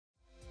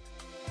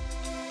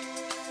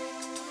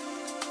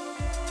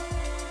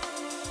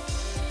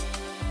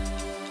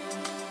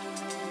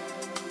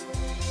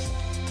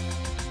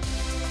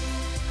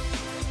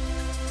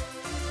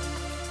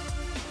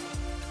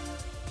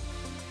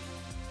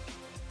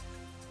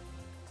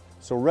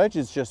So Reg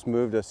has just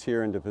moved us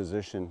here into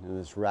position in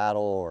this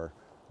rattle or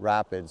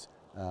rapids,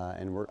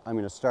 and I'm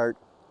going to start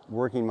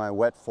working my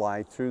wet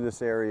fly through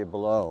this area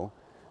below.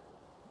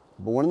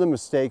 But one of the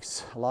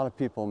mistakes a lot of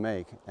people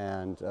make,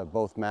 and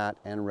both Matt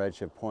and Reg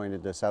have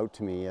pointed this out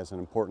to me as an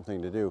important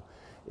thing to do,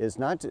 is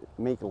not to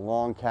make a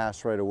long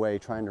cast right away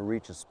trying to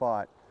reach a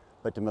spot,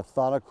 but to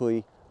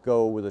methodically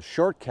go with a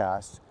short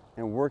cast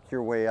and work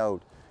your way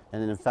out.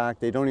 And in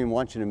fact, they don't even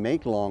want you to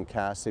make long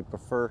casts. They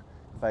prefer,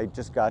 if I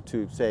just got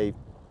to say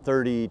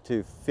 30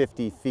 to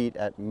 50 feet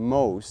at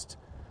most,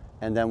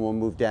 and then we'll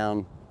move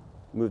down,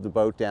 move the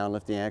boat down,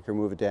 lift the anchor,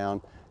 move it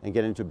down, and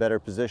get into a better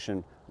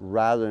position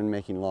rather than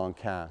making long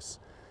casts.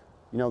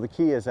 You know, the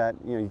key is that,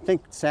 you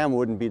think salmon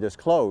wouldn't be this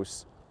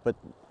close, but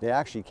they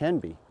actually can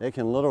be. They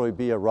can literally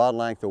be a rod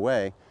length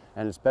away,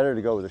 and it's better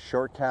to go with a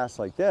short cast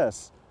like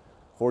this,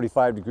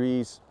 45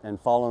 degrees, and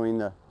following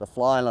the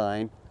fly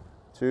line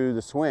through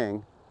the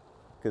swing,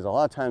 because a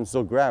lot of times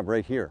they'll grab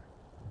right here.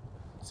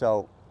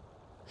 So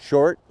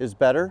short is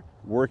better,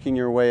 working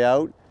your way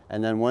out,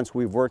 and then once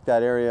we've worked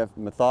that area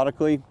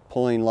methodically,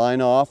 pulling line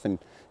off, and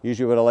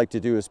usually what I like to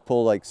do is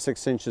pull like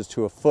 6 inches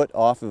to a foot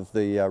off of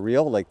the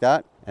reel like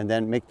that, and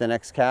then make the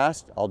next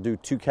cast. I'll do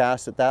 2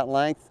 casts at that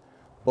length,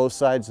 both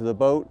sides of the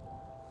boat,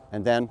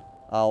 and then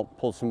I'll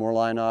pull some more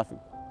line off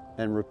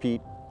and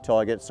repeat till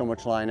I get so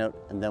much line out,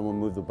 and then we'll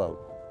move the boat.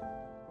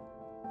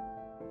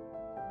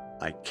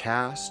 I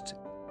cast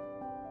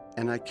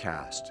and I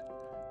cast,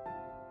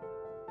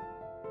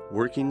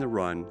 working the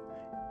run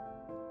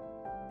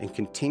and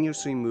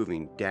continuously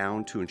moving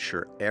down to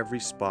ensure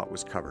every spot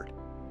was covered.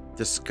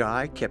 The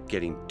sky kept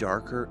getting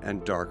darker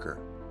and darker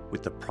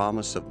with the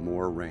promise of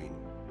more rain.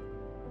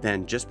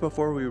 Then just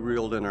before we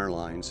reeled in our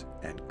lines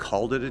and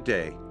called it a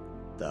day,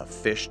 the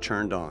fish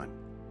turned on.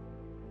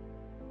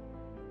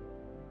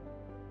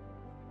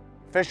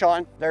 Fish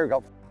on, there we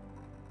go.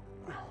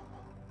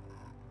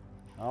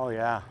 Oh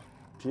yeah,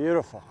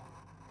 beautiful.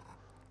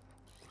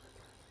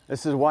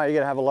 This is why you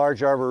gotta have a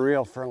large arbor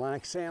reel for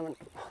Atlantic salmon.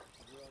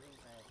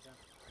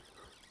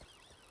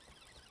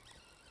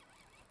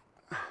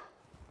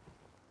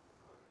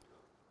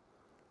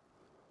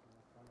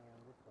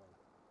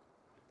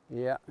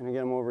 Yeah, I'm gonna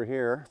get him over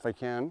here if I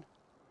can.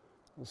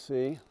 We'll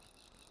see.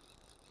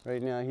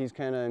 Right now he's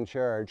kind of in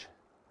charge.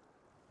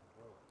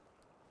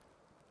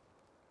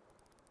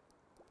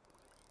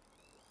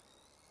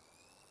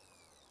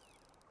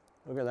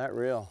 Look at that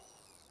reel.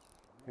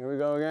 Here we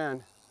go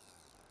again.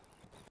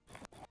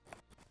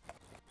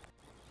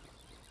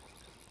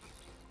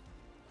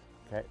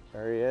 Okay,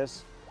 there he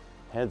is.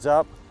 Heads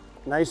up.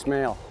 Nice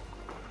male.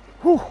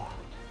 Whew.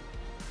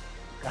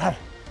 Got it.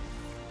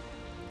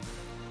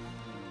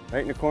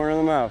 Right in the corner of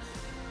the mouth.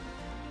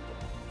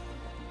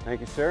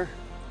 Thank you, sir.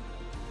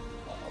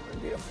 Oh, what a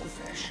beautiful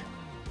fish.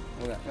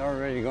 Look at that. Now we're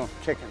ready to go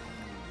kicking.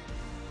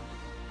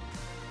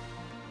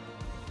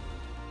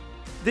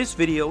 This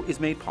video is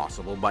made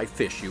possible by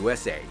Fish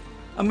USA,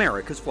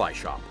 America's fly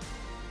shop.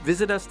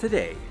 Visit us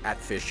today at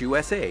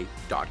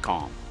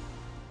fishusa.com.